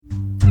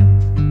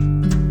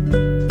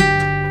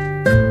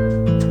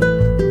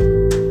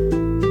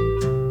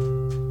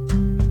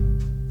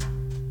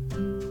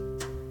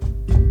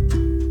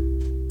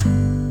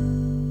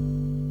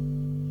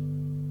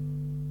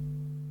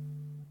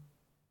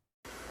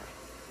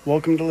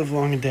Welcome to Live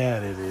Long and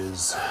Dad. It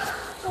is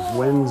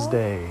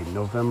Wednesday,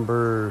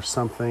 November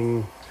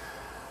something,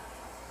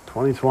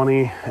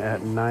 2020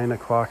 at 9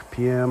 o'clock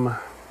p.m.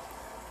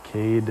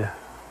 Cade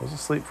was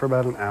asleep for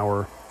about an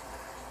hour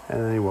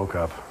and then he woke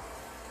up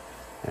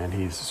and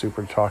he's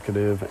super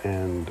talkative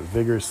and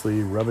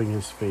vigorously rubbing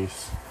his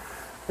face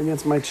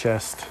against my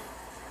chest.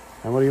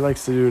 And what he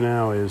likes to do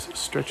now is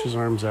stretch his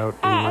arms out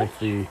in like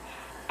the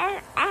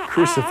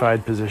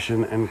crucified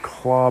position and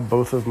claw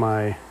both of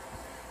my,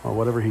 well,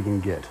 whatever he can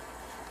get.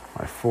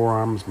 My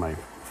forearms, my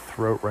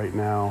throat right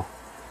now,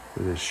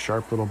 with his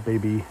sharp little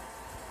baby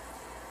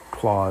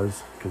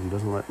claws, because he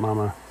doesn't let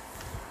mama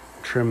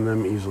trim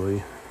them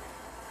easily.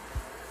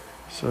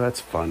 So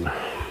that's fun.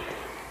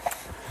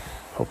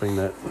 Hoping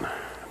that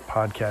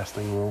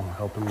podcasting will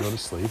help him go to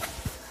sleep.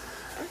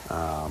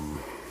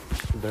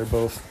 They're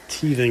both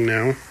teething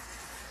now.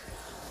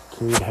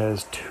 Cade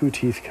has 2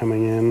 teeth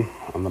coming in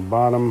on the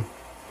bottom.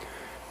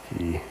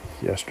 He,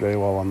 yesterday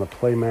while on the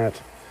play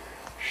mat,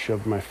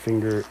 shoved my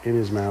finger in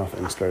his mouth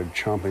and started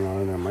chomping on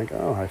it. And I'm like,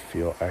 oh, I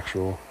feel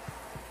actual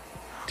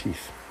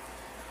teeth.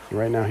 And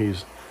right now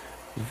he's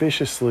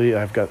viciously,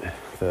 I've got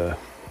the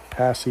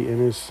passy in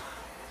his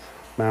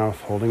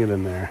mouth, holding it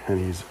in there, and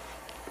he's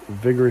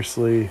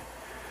vigorously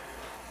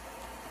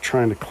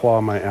trying to claw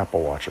my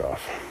Apple Watch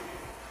off.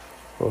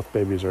 Both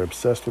babies are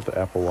obsessed with the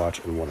Apple Watch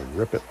and want to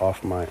rip it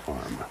off my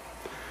arm.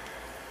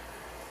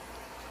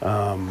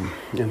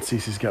 And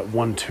Cece's got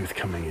 1 tooth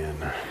coming in.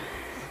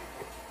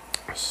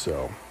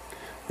 So,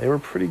 they were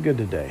pretty good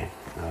today.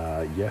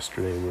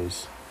 Yesterday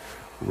was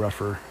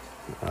rougher.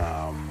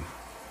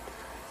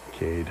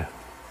 Cade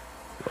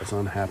was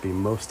unhappy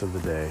most of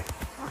the day.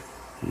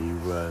 He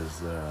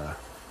was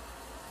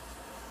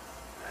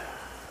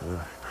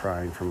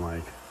crying from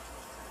like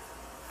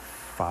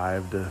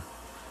 5 to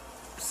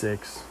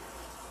 6.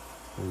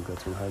 I think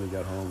that's when Heidi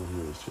got home,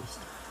 and he was just,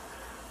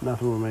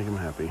 nothing would make him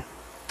happy.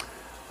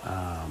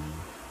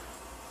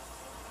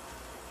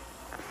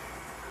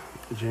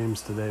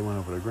 James today went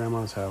over to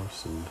Grandma's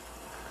house, and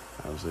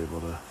I was able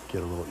to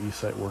get a little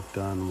e-site work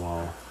done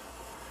while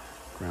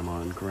Grandma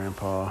and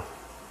Grandpa,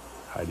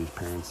 Heidi's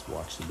parents,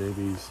 watched the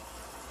babies.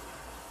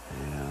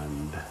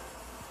 And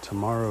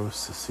tomorrow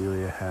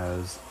Cecilia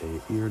has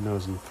a ear,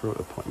 nose, and throat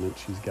appointment.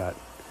 She's got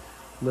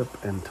lip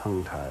and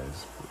tongue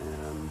ties,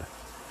 and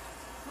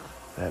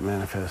that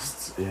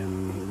manifests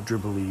in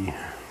dribbly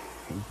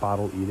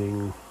bottle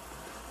eating.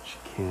 She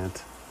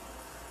can't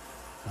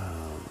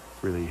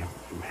really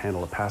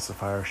handle a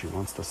pacifier. She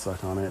wants to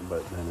suck on it,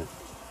 but then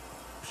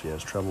she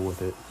has trouble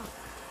with it.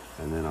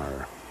 And then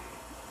our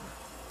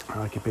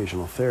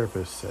occupational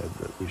therapist said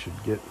that we should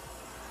get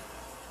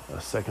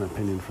a second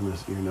opinion from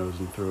this ear, nose,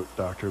 and throat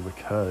doctor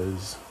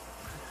because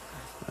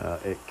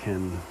it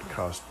can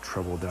cause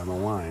trouble down the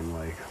line,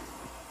 like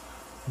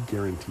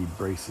guaranteed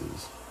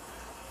braces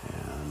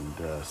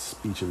and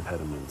speech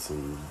impediments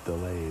and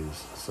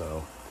delays.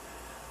 So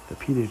the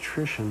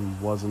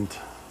pediatrician wasn't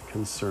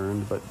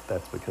concerned, but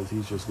that's because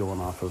he's just going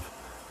off of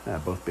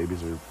both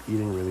babies are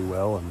eating really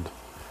well and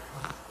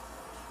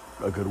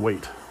a good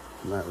weight.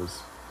 And that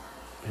was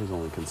his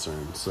only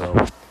concern. So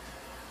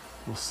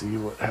we'll see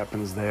what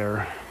happens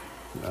there.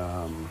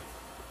 The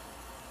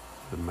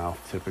mouth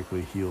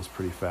typically heals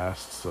pretty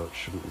fast, so it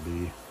shouldn't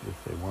be,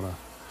 if they want to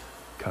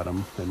cut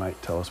them, they might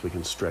tell us we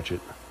can stretch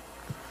it.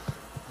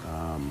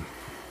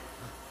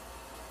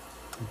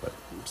 But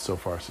so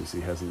far Cece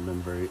hasn't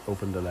been very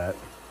open to that.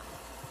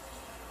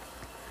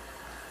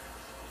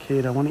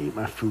 Cade, I want to eat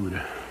my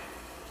food.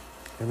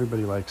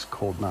 Everybody likes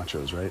cold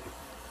nachos, right?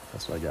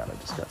 That's what I got. I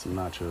just got some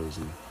nachos,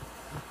 and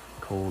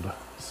cold,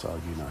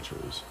 soggy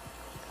nachos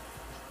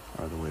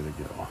are the way to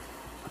go.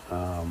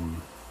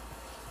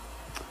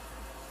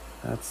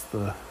 That's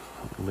the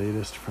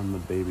latest from the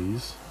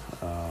babies.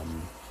 Now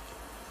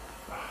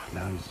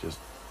he's just,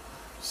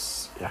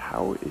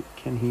 how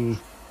can he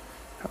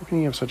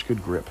have such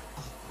good grip?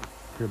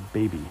 You're a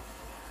baby.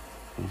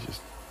 He's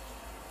just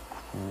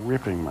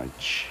ripping my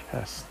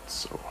chest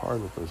so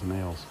hard with those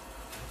nails.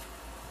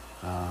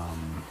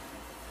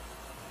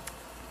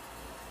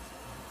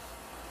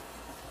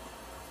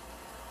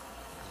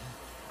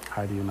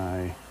 Heidi and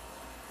I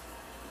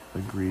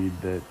agreed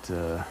that,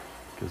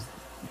 because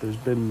there's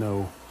been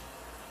no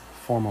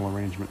formal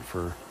arrangement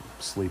for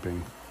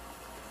sleeping.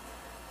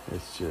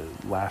 It's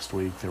just, last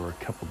week there were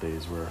a couple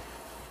days where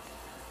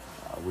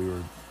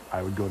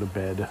I would go to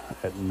bed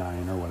at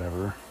 9 or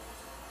whatever,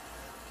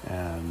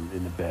 and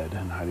in the bed,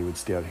 and Heidi would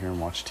stay out here and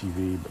watch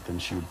TV, but then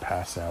she would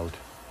pass out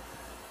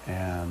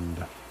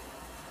and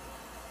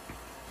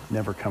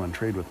never come and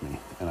trade with me.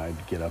 And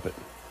I'd get up at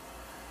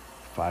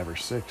 5 or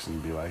 6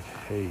 and be like,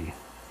 hey,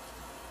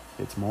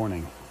 it's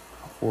morning.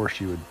 Or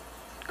she would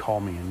call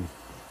me and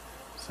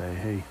say,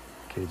 hey,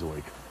 Cade's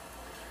awake.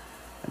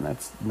 And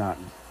that's not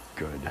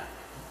good,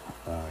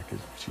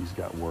 because she's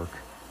got work.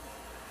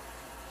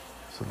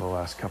 So the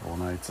last couple of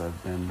nights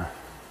I've been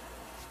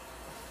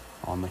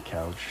on the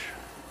couch,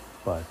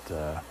 but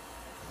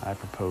I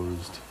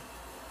proposed,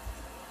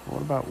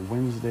 what about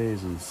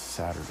Wednesdays and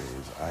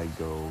Saturdays? I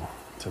go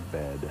to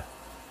bed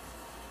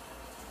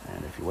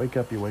And if you wake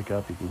up, you wake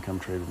up. You can come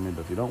trade with me.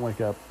 But if you don't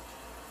wake up,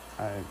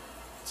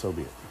 so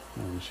be it.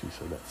 And she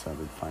said that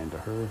sounded fine to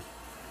her.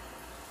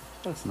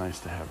 That's nice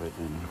to have it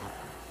in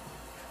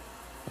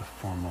a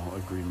formal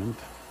agreement.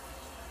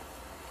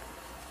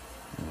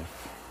 And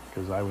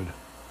because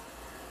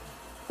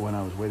when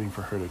I was waiting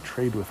for her to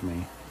trade with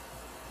me,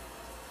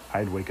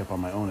 I'd wake up on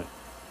my own at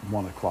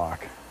 1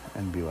 o'clock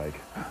and be like,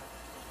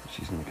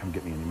 she's going to come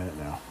get me any minute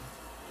now.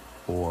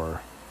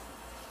 Or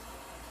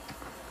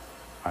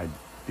I'd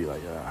be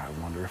like, I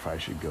wonder if I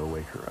should go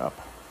wake her up.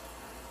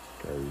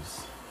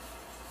 Because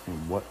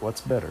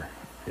what's better?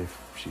 If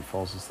she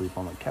falls asleep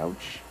on the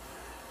couch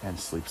and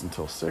sleeps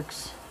until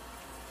 6,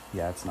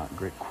 yeah, it's not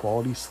great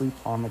quality sleep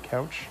on the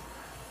couch,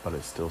 but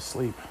it's still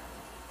sleep.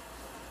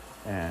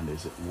 And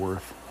is it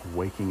worth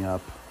waking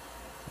up?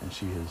 And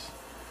she has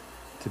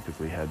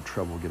typically had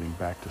trouble getting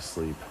back to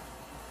sleep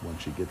when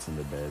she gets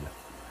into bed.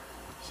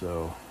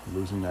 So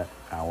losing that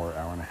hour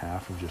and a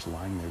half of just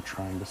lying there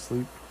trying to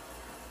sleep,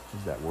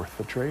 is that worth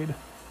the trade?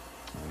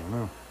 I don't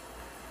know.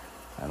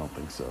 I don't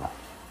think so.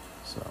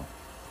 So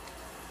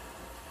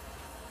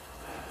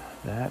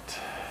that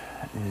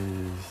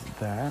is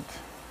that.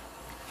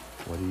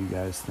 What do you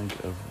guys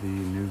think of the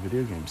new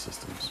video game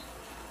systems?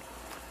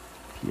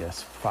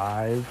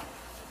 PS5,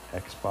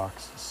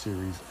 Xbox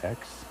Series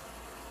X,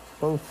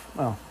 both,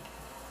 well,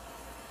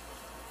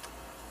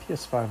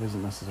 PS5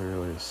 isn't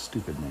necessarily a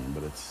stupid name,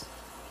 but it's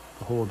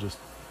the whole just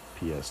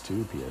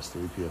PS2,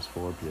 PS3,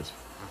 PS4,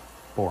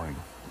 boring,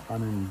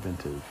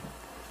 uninventive.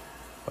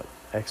 But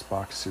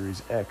Xbox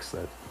Series X,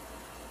 that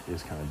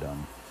is kind of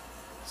dumb.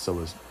 So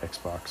is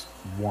Xbox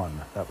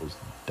One. That was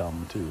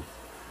dumb too.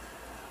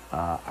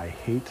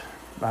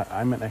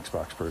 I'm an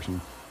Xbox person.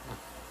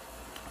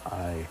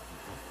 I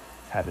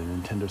had a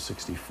Nintendo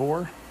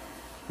 64.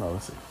 Well,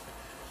 let's see.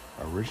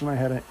 Originally, I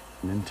had a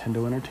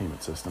Nintendo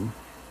Entertainment System.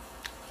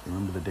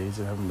 Remember the days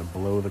of having to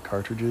blow the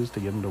cartridges to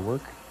get them to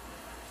work?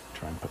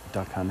 Try and put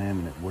Duck Hunt in,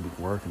 and it wouldn't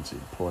work, and so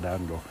you'd pull it out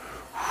and go,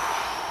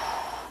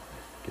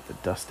 get the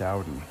dust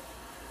out, and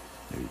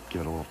maybe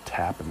give it a little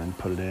tap, and then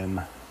put it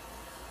in.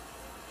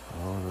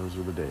 Oh, those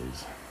were the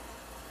days.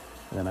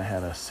 And then I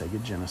had a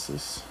Sega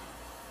Genesis.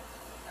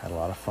 Had a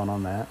lot of fun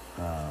on that.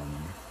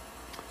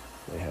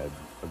 They had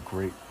a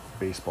great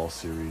baseball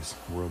series,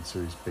 World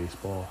Series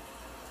Baseball.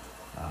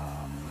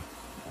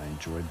 I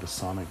enjoyed the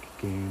Sonic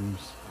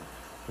games.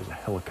 There's a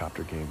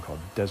helicopter game called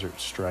Desert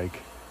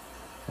Strike,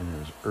 and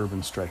there's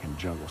Urban Strike and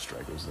Jungle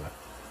Strike. It was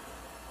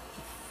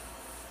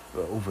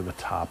the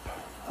over-the-top,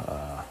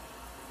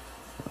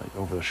 like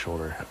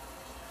over-the-shoulder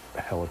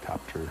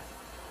helicopter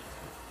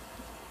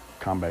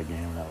combat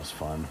game, and that was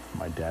fun.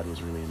 My dad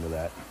was really into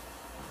that.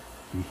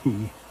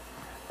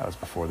 That was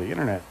before the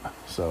internet,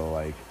 so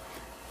like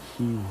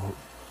he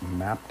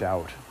mapped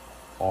out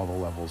all the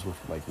levels with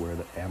like where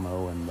the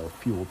ammo and the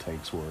fuel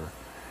tanks were,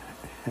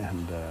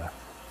 and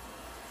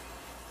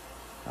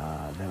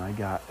then I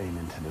got a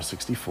Nintendo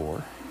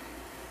 64,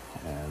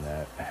 and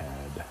that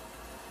had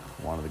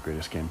one of the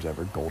greatest games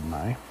ever,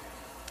 GoldenEye,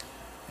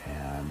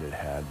 and it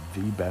had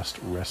the best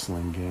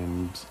wrestling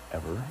games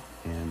ever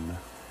in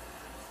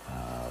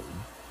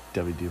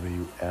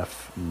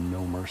WWF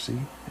No Mercy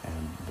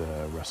and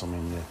the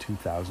WrestleMania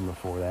 2000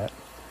 before that.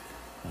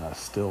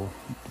 Still,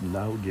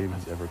 no game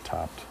has ever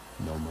topped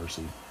No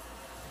Mercy.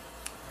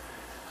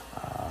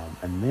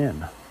 And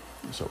then,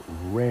 so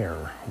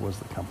Rare was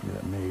the company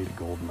that made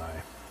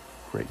GoldenEye.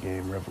 Great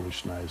game,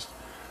 revolutionized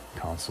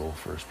console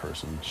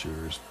first-person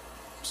shooters.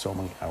 So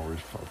many hours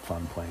of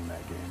fun playing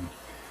that game.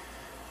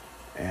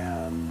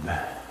 And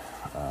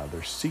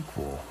their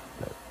sequel,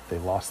 that they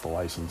lost the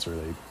license or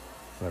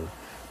whatever,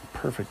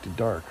 Perfect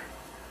Dark,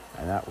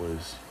 and that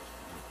was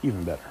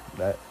even better.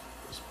 That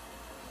was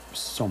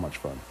so much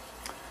fun.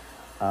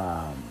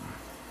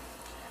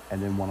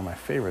 And then one of my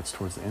favorites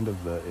towards the end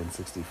of the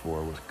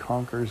N64 was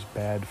Conker's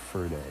Bad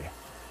Fur Day,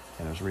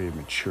 and it was rated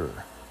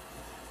mature.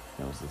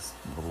 It was this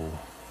little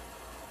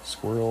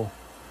squirrel,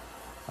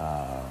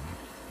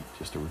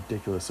 just a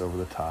ridiculous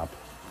over-the-top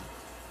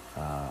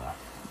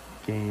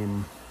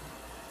game.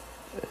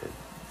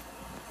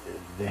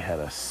 They had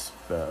a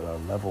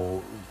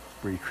level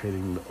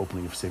recreating the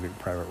opening of Saving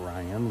Private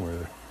Ryan,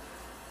 where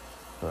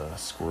the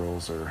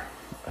squirrels are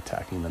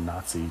attacking the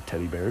Nazi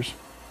teddy bears.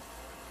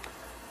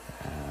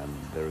 And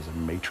there was a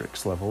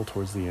Matrix level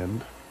towards the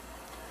end.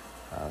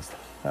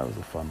 That was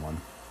a fun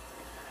one.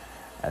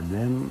 And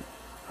then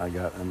I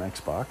got an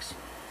Xbox.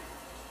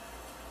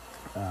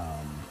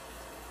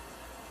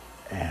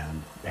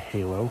 And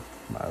Halo.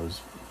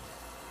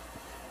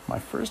 My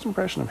first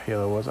impression of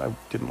Halo was I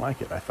didn't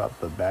like it. I thought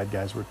the bad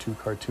guys were too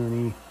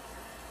cartoony,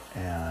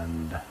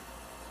 and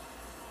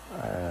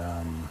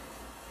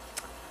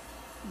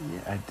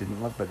I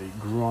didn't love it, but it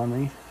grew on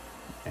me.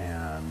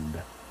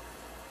 And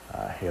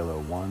Halo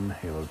 1,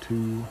 Halo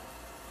 2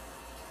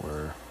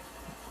 were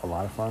a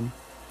lot of fun.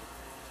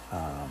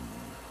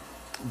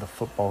 The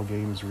football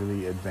games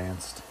really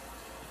advanced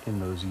in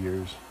those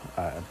years.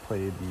 I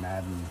played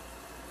Madden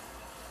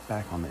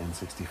back on the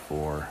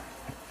N64,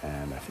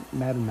 and I think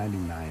Madden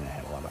 99 I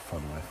had a lot of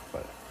fun with,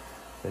 but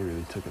they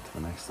really took it to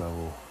the next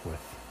level with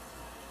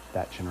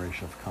that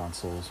generation of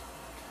consoles.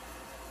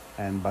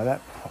 And by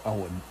that,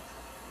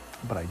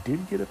 but I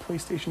did get a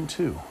PlayStation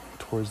 2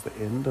 towards the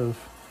end of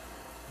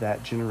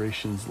that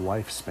generation's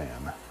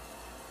lifespan.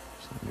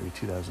 So maybe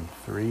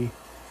 2003.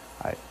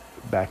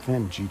 Back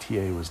then,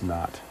 GTA was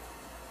not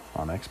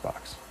on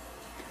Xbox.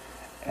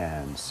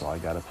 And so I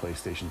got a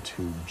PlayStation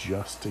 2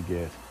 just to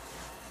get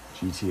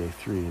GTA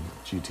 3 and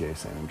GTA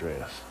San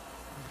Andreas.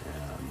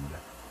 And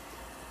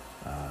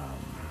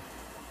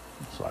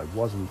so I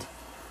wasn't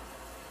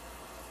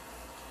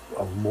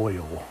a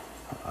loyal,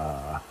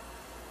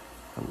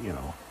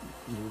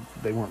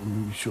 they weren't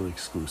mutually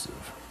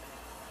exclusive.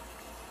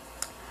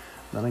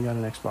 Then I got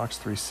an Xbox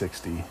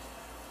 360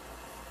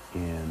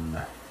 in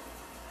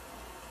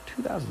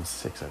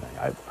 2006, I think.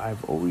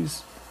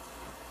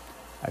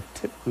 I've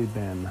typically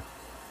been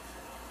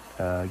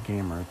a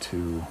gamer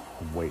to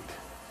wait.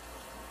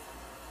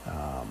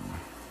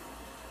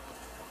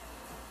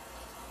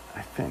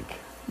 I think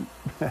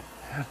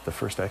the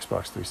first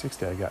Xbox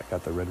 360 I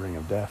got the Red Ring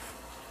of Death,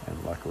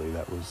 and luckily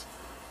that was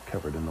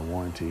covered in the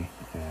warranty,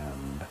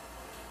 and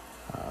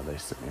they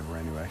sent me a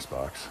brand new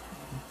Xbox.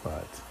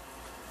 But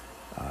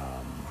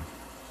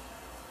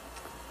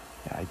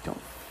yeah, I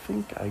don't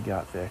think I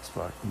got the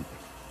Xbox.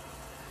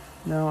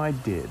 No, I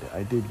did.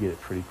 I did get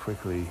it pretty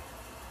quickly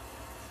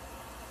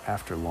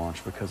after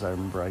launch, because I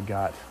remember I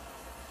got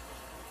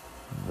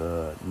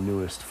the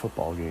newest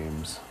football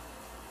games,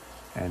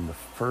 and the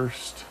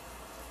first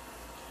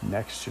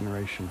next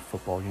generation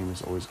football game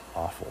is always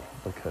awful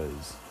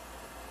because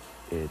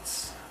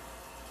it's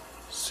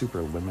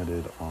super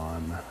limited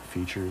on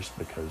features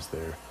because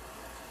they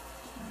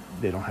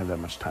don't have that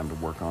much time to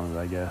work on it,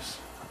 I guess.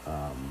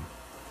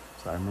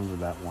 So I remember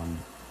that one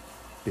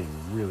being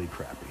really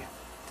crappy.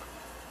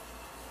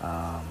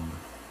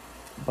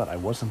 But I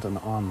wasn't an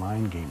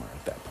online gamer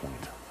at that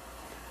point.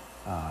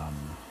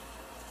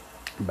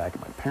 Back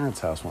at my parents'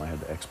 house when I had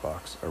the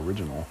Xbox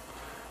original,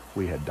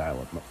 we had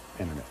dial-up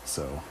internet,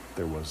 so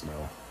there was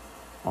no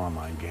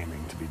online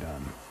gaming to be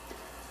done.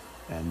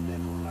 And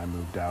then when I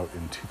moved out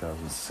in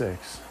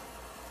 2006,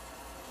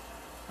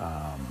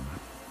 I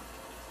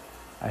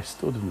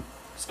still didn't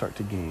start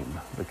to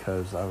game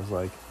because I was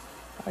like,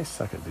 I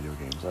suck at video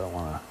games. I don't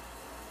want to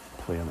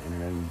play on the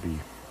internet and be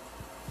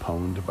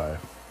pwned by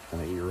an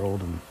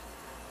 8-year-old and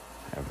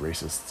have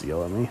racists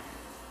yell at me.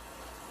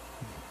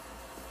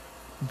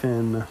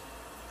 Then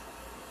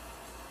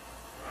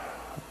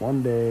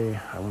one day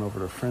I went over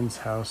to a friend's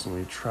house and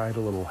we tried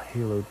a little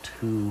Halo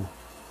 3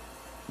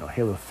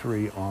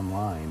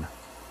 online.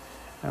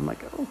 And I'm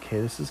like, okay,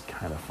 this is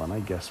kind of fun. I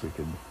guess we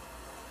could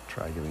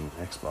try getting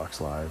an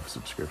Xbox Live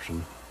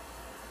subscription.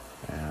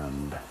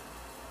 And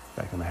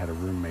back when I had a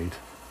roommate,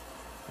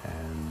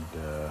 and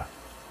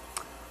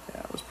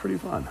yeah, it was pretty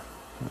fun.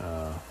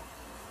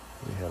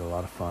 We had a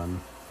lot of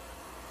fun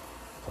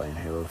playing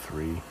Halo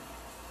 3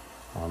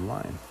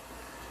 online.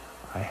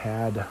 I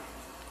had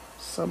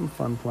some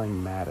fun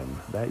playing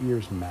Madden. That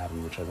year's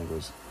Madden, which I think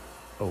was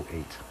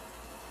 2008,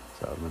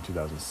 so that was in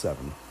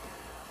 2007.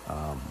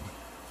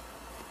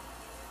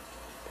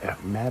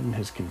 Madden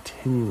has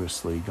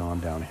continuously gone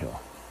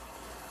downhill.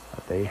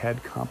 They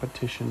had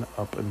competition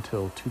up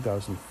until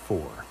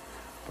 2004,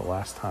 the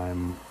last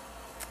time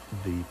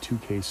the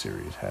 2K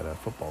series had a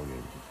football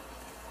game,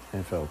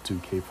 NFL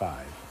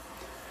 2K5,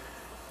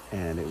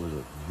 and it was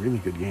a really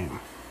good game.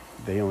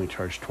 They only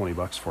charged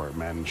 $20 for it.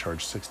 Madden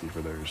charged $60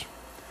 for theirs.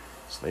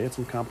 So they had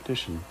some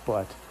competition,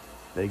 but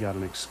they got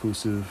an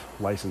exclusive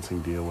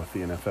licensing deal with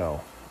the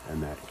NFL,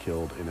 and that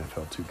killed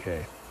NFL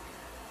 2K.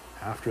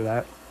 After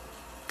that,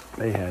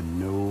 they had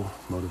no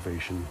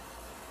motivation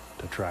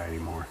to try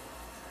anymore.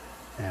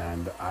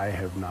 And I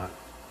have not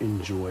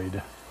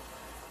enjoyed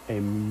a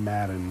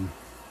Madden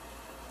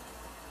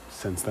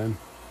since then,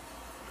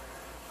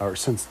 or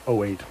since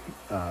 2008.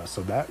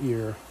 So that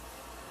year,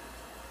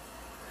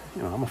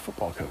 I'm a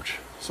football coach,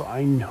 so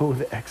I know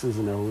the X's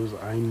and O's.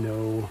 I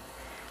know,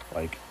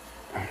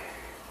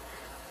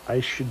 I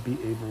should be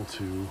able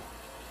to.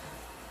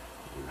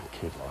 The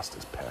kid lost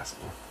his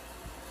passing.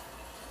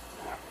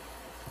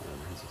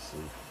 He's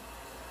asleep.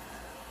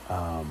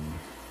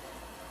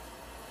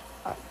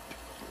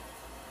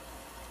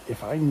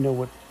 If I know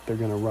what they're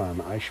going to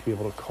run, I should be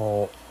able to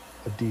call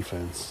a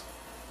defense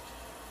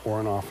or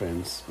an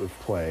offense with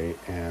play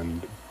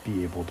and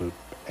be able to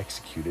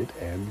execute it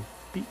and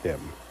beat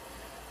them.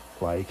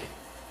 Like,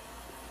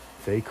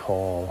 they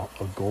call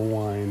a goal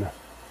line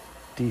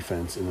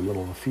defense in the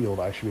middle of the field,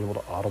 I should be able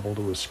to audible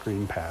to a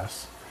screen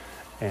pass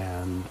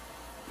and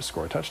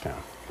score a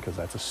touchdown, because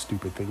that's a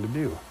stupid thing to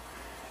do.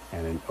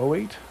 And in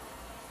 2008,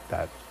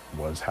 that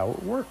was how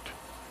it worked.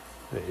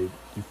 You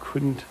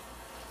couldn't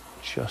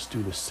just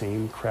do the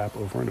same crap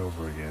over and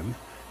over again.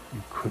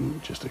 You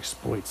couldn't just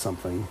exploit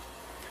something.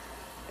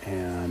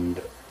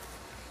 And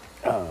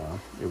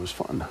it was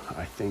fun.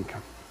 I think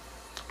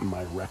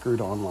my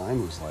record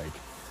online was like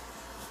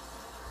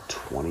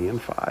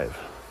 20-5.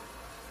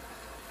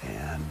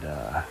 And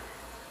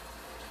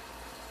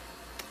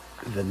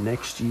the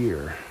next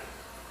year,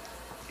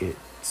 it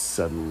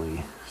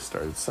suddenly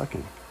started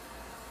sucking.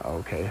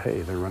 Okay,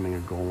 hey, they're running a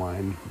goal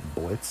line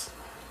blitz,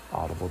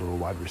 audible to a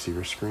wide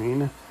receiver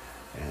screen,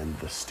 and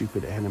the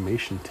stupid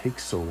animation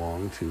takes so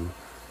long to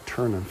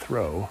turn and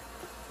throw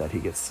that he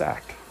gets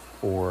sacked.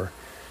 Or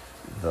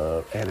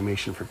the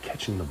animation for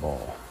catching the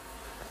ball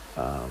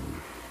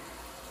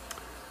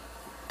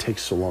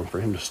takes so long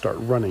for him to start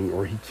running,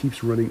 or he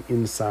keeps running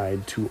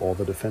inside to all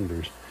the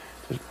defenders.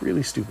 Just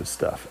really stupid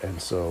stuff. And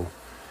so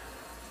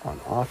on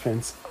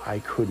offense, I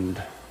couldn't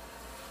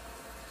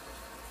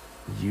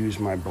use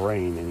my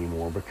brain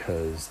anymore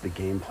because the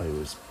gameplay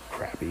was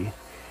crappy.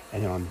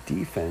 And on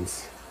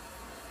defense,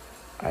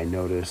 I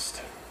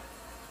noticed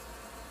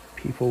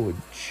people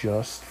would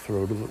just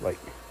throw to the, like,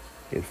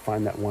 they'd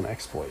find that one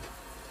exploit.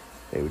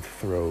 They would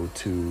throw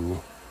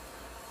to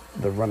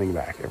the running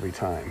back every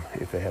time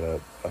if they had a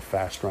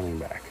fast running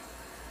back.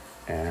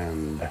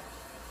 And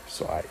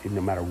so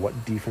no matter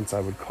what defense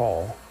I would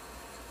call,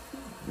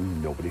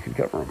 nobody could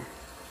cover them.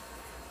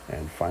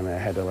 And finally I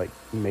had to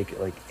make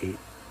it 8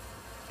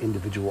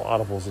 individual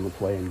audibles in the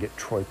play and get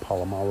Troy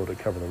Polamalu to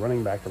cover the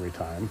running back every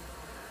time.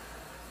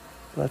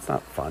 But that's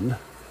not fun,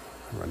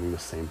 running the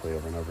same play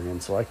over and over again.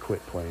 So I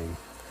quit playing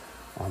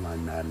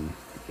online Madden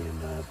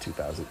in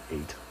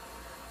 2008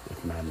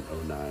 with Madden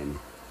 09.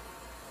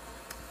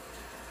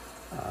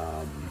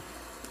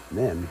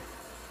 Then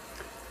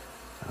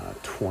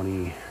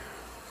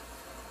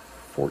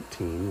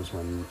 2014 was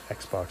when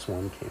Xbox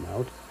One came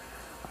out.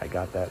 I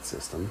got that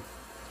system,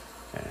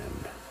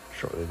 and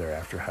shortly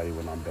thereafter Heidi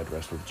went on bed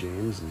rest with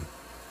James, and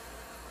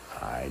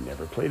I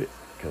never played it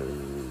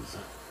because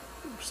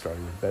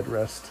starting with bed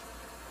rest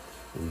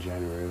in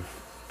January of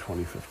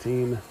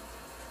 2015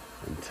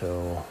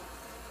 until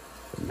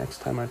the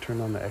next time I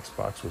turned on the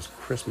Xbox was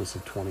Christmas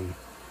of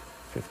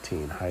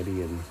 2015.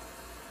 Heidi and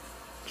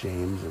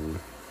James and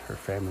her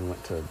family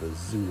went to the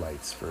Zoo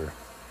Lights for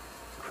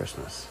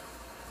Christmas,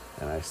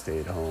 and I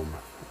stayed home.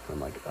 I'm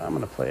like, I'm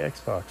going to play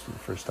Xbox for the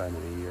first time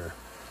in a year.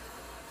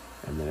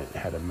 And then it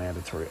had a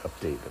mandatory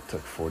update that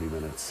took 40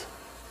 minutes.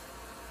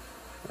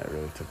 That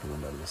really took the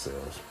wind out of the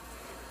sails.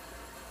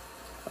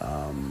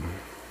 I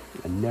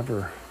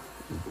never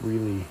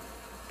really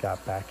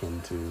got back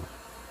into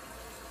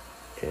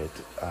it.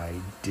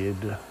 I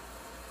did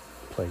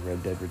play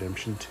Red Dead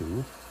Redemption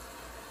 2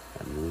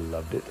 and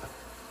loved it.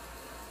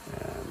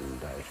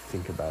 And I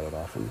think about it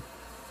often.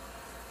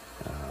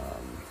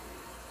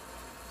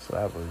 So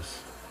that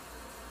was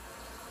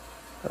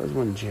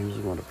when James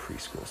was going to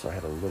preschool, so I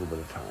had a little bit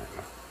of time.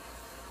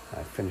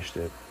 I finished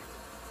it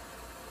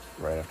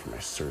right after my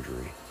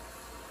surgery.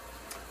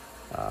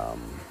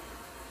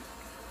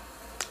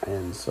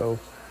 And so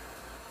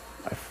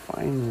I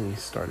finally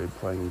started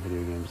playing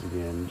video games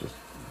again, just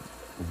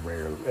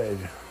rarely,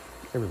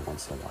 every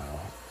once in a while.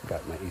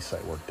 Got my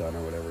eSite work done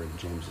or whatever, and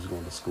James was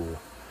going to school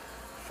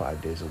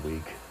 5 days a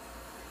week.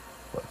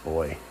 But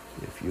boy,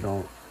 if you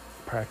don't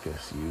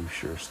practice, you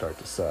sure start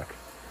to suck.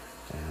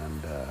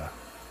 And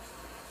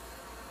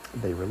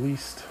they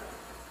released,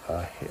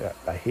 I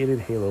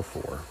hated Halo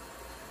 4,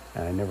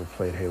 and I never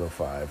played Halo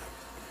 5,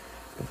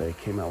 but they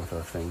came out with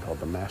a thing called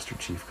the Master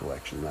Chief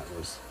Collection. That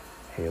was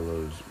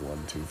Halos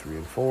 1, 2, 3,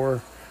 and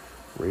 4,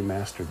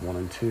 remastered 1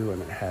 and 2,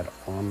 and it had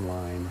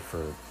online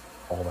for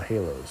all the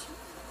Halos,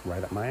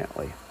 right up my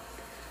alley.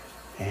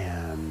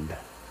 And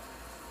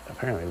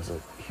apparently it was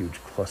a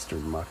huge cluster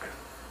muck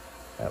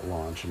at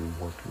launch and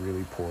worked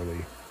really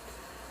poorly.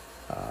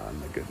 And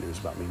the good news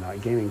about me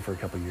not gaming for a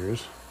couple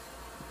years,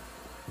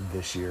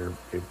 this year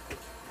it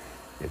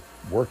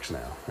works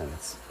now and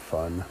it's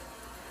fun,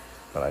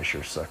 but I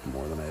sure sucked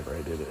more than ever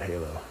I did at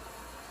Halo.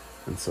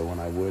 And so when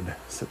I would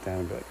sit down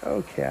and be like,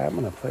 okay, I'm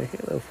going to play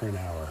Halo for an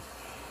hour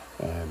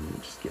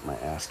and just get my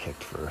ass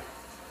kicked for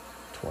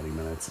 20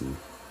 minutes and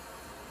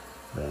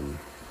then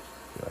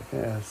be like,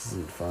 yeah, this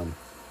isn't fun.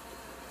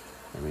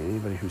 I mean,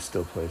 anybody who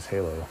still plays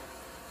Halo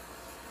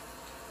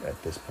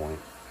at this point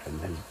and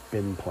has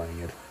been playing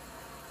it,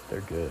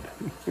 they're good.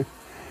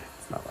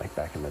 It's not like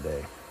back in the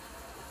day.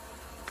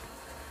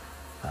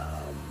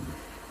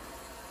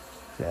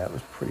 That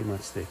was pretty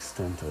much the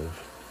extent of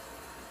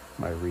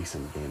my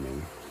recent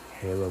gaming.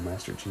 Halo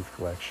Master Chief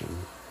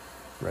Collection,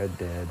 Red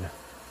Dead.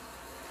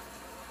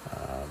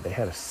 They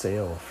had a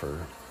sale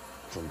for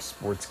some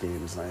sports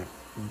games, and I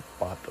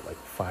bought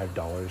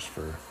 $5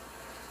 for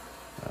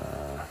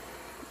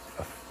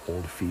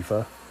old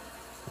FIFA,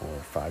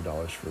 or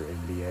 $5 for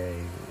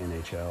NBA,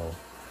 NHL.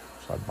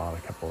 So I bought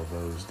a couple of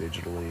those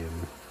digitally,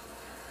 and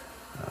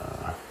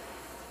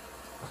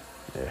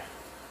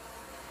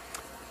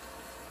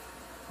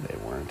they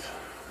weren't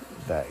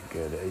that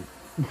good.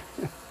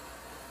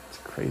 It's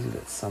crazy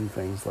that some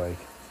things, like,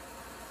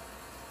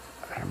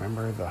 I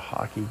remember the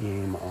hockey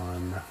game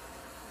on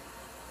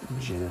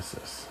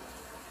Genesis,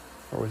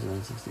 or was it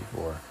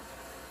N64?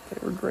 They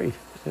were great.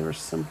 They were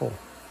simple.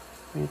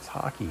 I mean, it's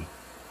hockey.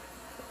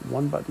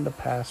 One button to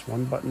pass,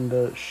 one button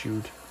to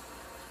shoot,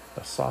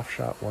 a soft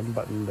shot, one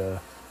button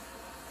to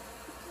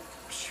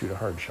shoot a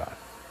hard shot.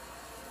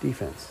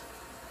 Defense,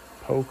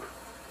 poke,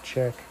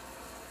 check,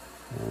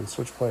 and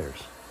switch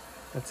players.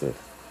 That's it.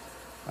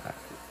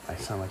 I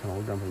sound like an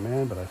old grumpy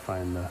man, but I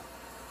find the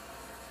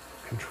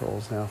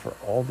controls now for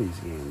all these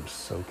games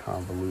so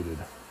convoluted.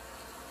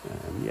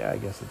 And yeah, I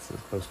guess it's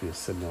supposed to be a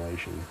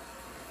simulation,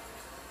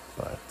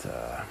 but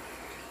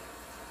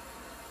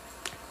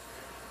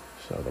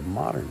so the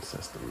modern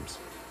systems,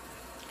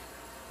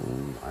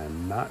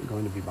 I'm not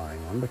going to be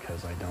buying one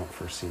because I don't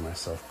foresee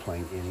myself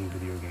playing any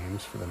video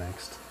games for the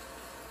next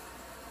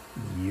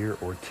year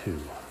or two.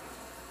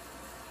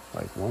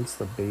 Like once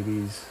the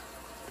babies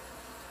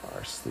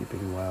are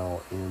sleeping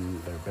well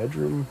in their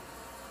bedroom,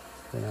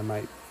 then I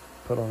might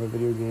put on a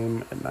video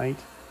game at night,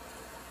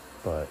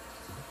 but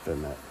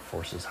then that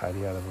forces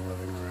Heidi out of the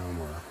living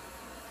room, or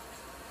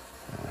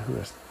who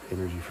has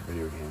energy for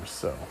video games?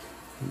 So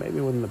maybe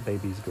when the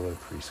babies go to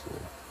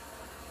preschool,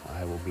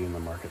 I will be in the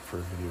market for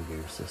a video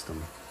game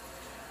system.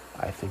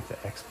 I think the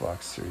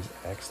Xbox Series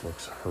X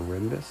looks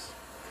horrendous.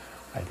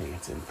 I think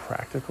it's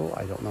impractical.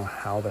 I don't know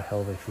how the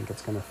hell they think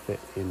it's going to fit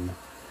in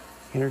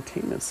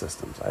entertainment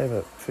systems. I have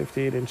a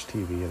 58-inch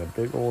TV and a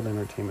big old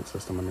entertainment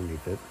system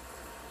underneath it,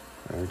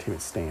 an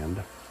entertainment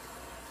stand,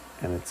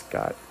 and it's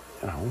got,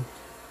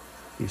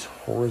 these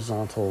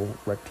horizontal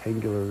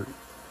rectangular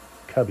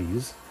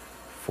cubbies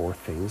for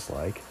things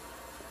like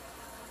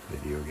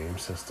video game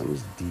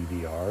systems,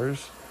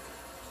 DVRs,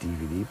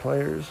 DVD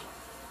players.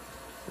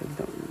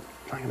 They're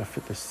not going to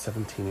fit this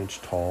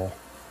 17-inch tall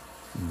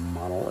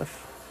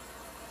monolith.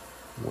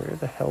 Where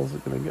the hell is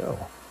it going to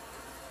go?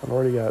 I've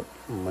already got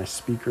my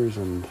speakers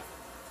and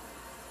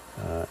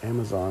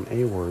Amazon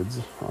A-words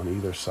on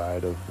either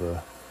side of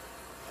the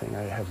thing.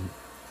 I have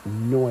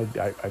no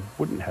idea. I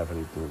wouldn't have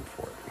any room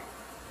for it.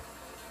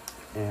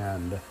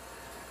 And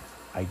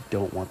I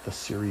don't want the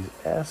Series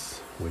S,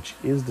 which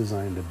is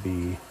designed to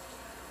be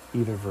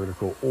either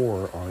vertical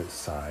or on its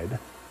side.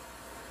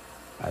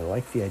 I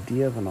like the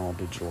idea of an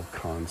all-digital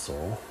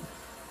console,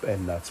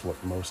 and that's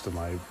what most of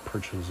my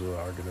purchases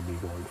are going to be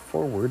going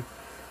forward.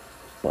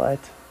 But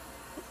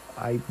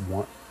I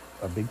want,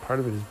 a big part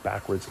of it is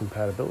backwards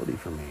compatibility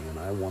for me, and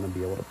I want to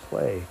be able to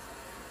play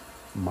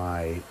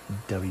my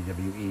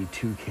WWE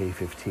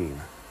 2K15,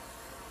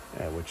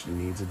 which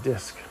needs a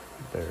disc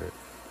there,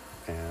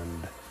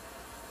 and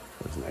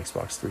there's an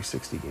Xbox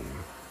 360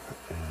 game,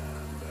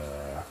 and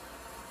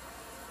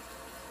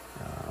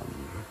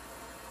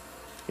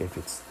if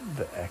it's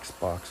the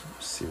Xbox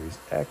Series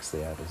X,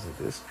 they add as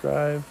a disc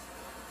drive,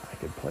 I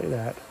could play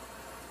that,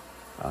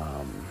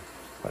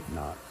 but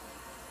not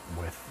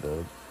with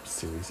the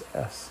Series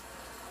S.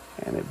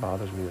 And it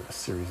bothers me that the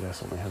Series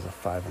S only has a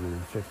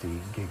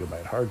 550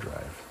 gigabyte hard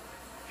drive.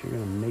 If you're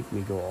going to make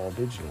me go all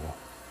digital,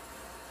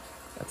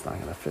 that's not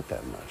going to fit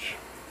that much.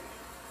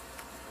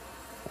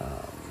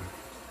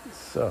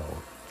 So,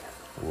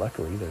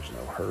 luckily, there's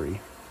no hurry.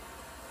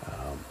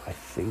 I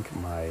think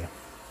my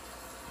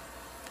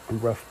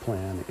rough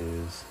plan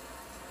is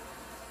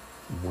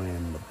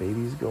when the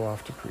babies go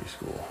off to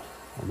preschool,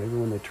 or maybe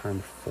when they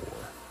turn 4,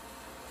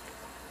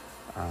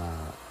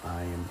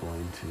 I am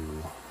going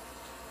to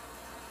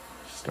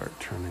start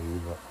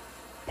turning the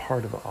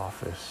part of the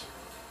office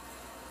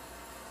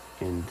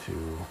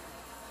into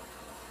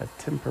a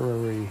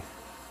temporary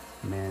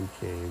man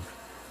cave.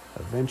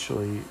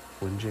 Eventually,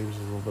 when James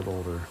is a little bit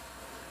older,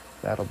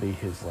 that'll be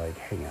his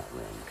hangout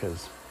room,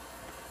 because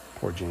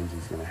poor James,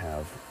 he's going to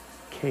have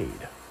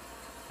Cade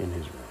in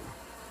his room.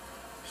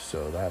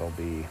 So that'll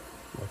be,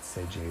 let's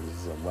say James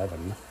is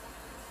 11,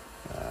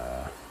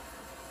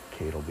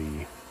 Cade will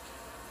be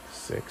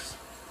 6,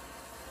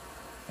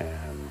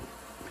 and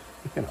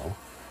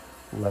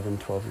 11,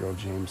 12-year-old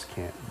James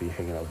can't be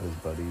hanging out with his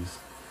buddies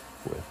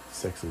with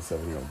 6 and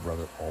 7-year-old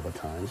brother all the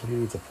time, so he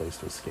needs a place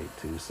to escape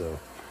to. So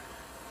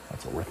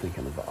that's what we're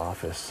thinking of the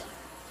office.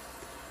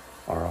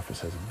 Our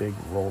office has a big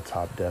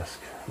roll-top desk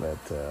that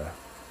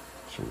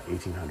is from the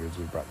 1800s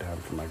we brought down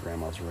from my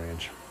grandma's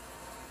ranch,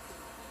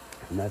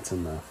 and that's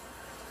in the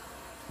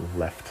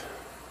left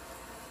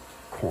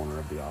corner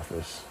of the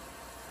office.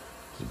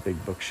 There's a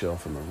big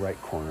bookshelf in the right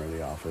corner of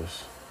the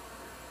office,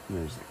 and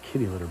there's the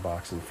kitty litter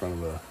box in front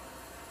of the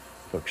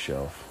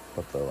bookshelf,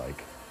 but the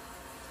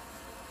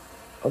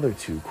other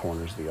 2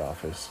 corners of the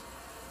office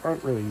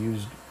aren't really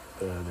used.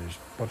 There's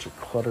a bunch of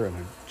clutter and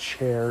a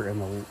chair in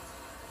the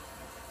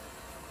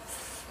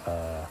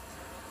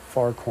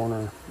far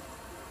corner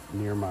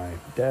near my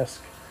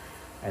desk,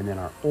 and then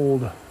our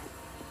old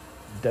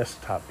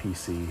desktop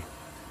PC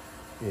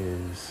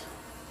is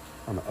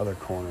on the other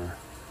corner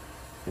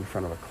in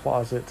front of a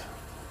closet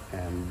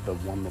and the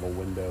one little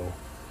window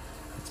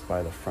that's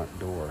by the front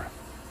door.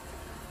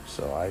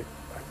 So I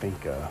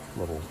think a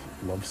little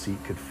love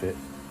seat could fit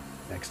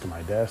next to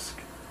my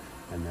desk,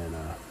 and then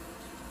a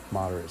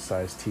moderate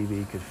sized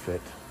TV could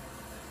fit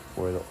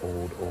where the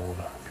old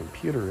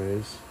computer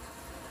is,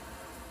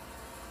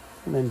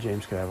 and then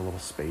James could have a little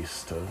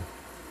space to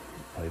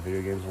play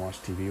video games and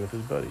watch TV with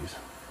his buddies.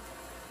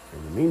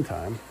 In the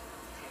meantime,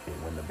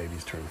 when the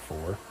babies turn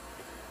 4,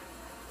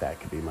 that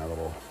could be my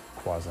little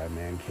quasi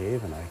man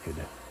cave, and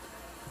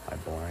my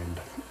blind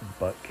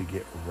butt could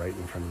get right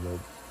in front of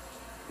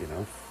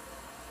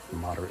the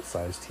moderate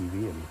sized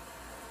TV and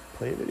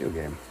play a video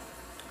game.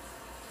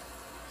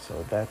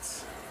 So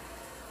that's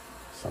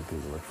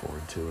something to look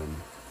forward to in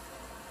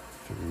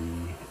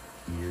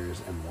 3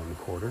 years and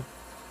 1/4.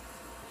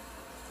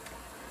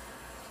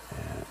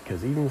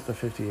 Because even with the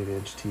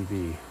 58-inch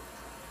TV,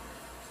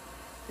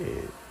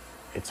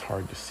 it's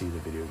hard to see the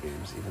video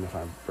games, even if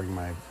I bring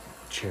my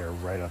chair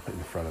right up in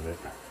front of it.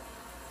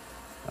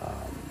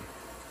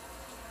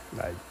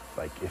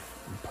 Like if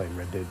I'm playing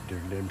Red Dead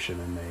Redemption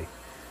and they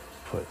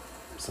put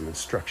some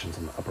instructions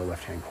in the upper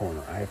left-hand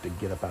corner, I have to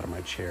get up out of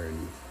my chair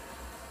and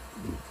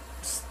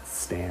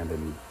stand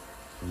and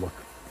look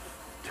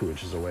 2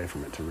 inches away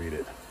from it to read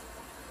it.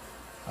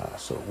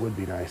 So it would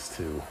be nice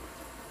to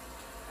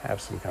have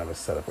some kind of a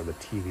setup where the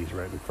TV's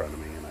right in front of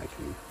me and I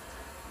can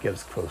get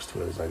as close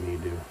to it as I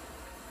need to.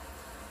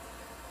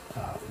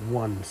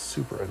 One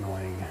super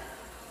annoying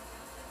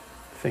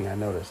thing I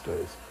noticed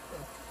is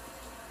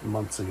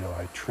months ago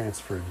I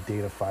transferred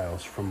data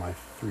files from my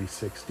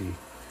 360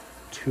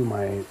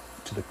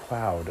 to the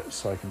cloud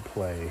so I could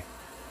play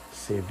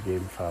saved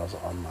game files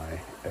on my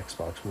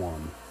Xbox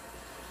One.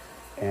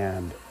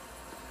 And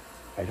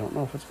I don't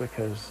know if it's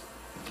because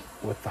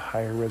with the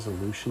higher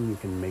resolution you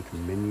can make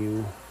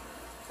menu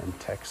and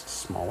text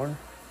smaller,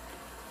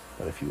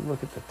 but if you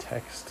look at the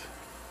text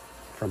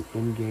from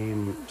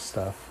in-game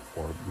stuff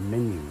or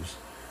menus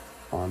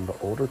on the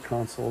older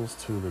consoles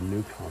to the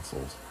new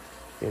consoles,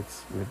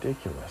 it's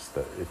ridiculous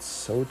that it's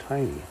so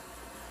tiny.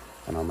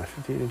 And on my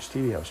 58-inch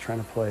TV I was trying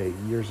to play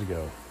years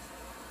ago,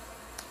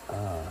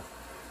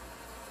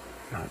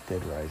 not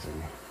Dead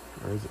Rising,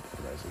 or is it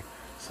Dead Rising?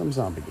 Some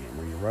zombie game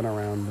where you run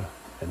around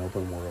an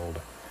open world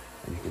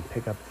and you can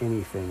pick up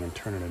anything and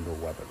turn it into a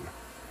weapon.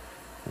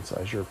 And so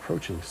as you're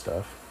approaching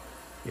stuff,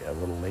 a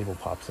little label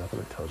pops up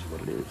and it tells you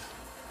what it is.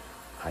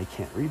 I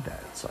can't read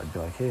that. So I'd be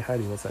like, hey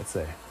Heidi, what's that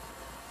say?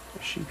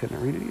 She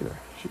couldn't read it either.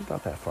 She's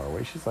not that far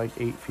away. She's like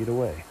 8 feet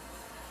away.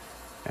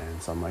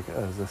 And so I'm like,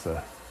 oh, is this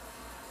a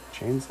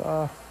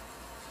chainsaw?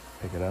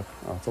 Pick it up.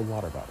 Oh, it's a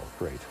water bottle.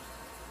 Great.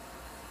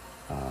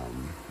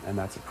 And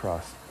that's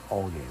across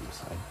all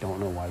games. I don't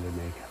know why they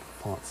make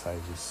font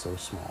sizes so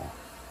small.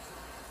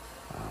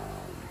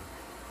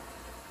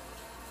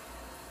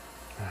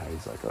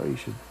 He's like, oh, you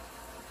should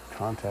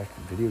contact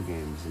video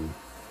games and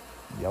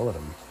yell at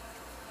them.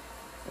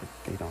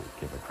 They don't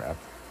give a crap.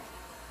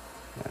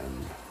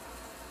 And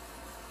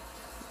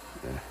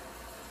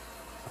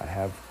I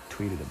have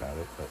tweeted about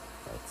it, but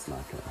that's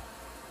not going to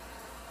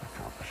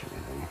accomplish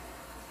anything.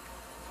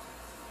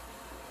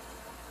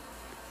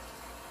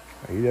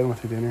 Are you done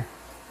with your dinner?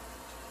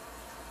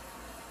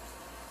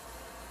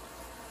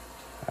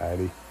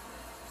 Heidi?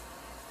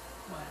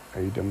 What?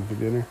 Are you done with your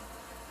dinner?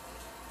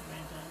 Am I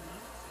done now?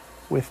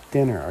 With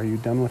dinner. Are you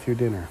done with your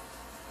dinner?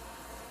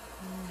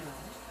 No,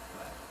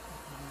 but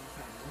I'm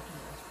trying to look in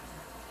this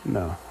one.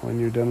 No. When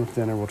you're done with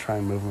dinner, we'll try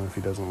and move him. If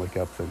he doesn't wake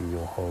up, then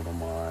you'll hold him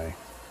while I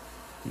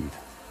eat.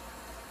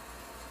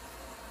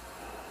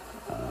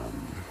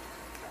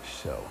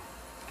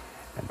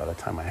 And by the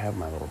time I have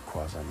my little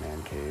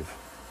quasi-man cave,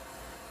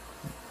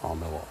 I'll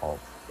know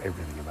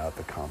everything about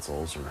the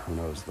consoles, or who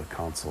knows, the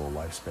console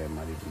lifespan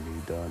might even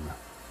be done.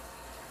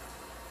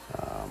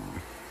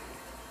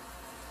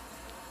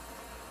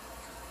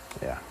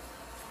 Yeah.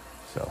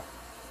 So,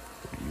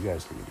 what are you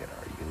guys going to get?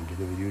 Are you going to get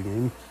a video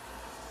game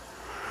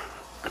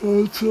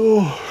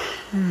console?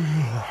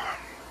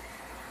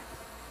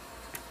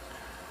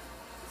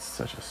 It's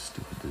such a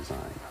stupid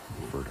design.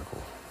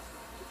 Vertical.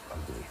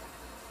 Ugly.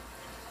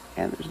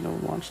 And there's no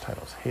launch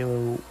titles.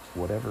 Halo,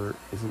 whatever,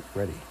 isn't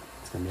ready.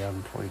 It's going to be out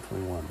in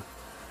 2021.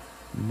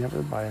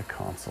 Never buy a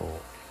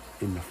console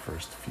in the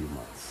first few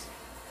months.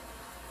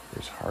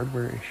 There's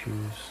hardware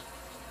issues,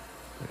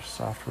 there's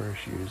software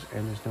issues,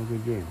 and there's no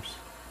good games.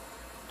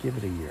 Give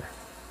it a year.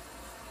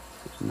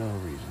 There's no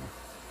reason.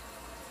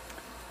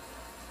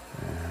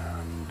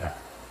 And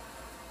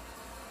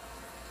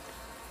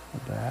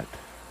that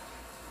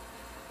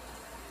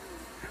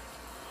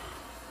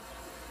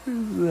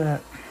is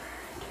that.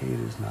 Cade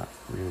is not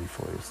really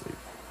fully asleep.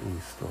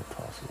 He's still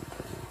tossing and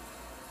turning.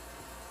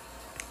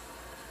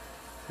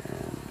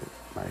 And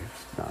my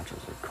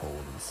nachos are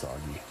cold and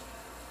soggy.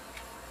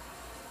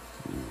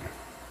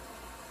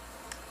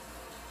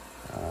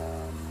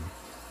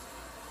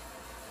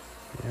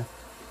 Yeah.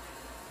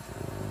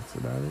 That's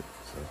about it.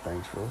 So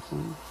thanks for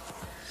listening.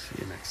 See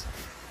you next time.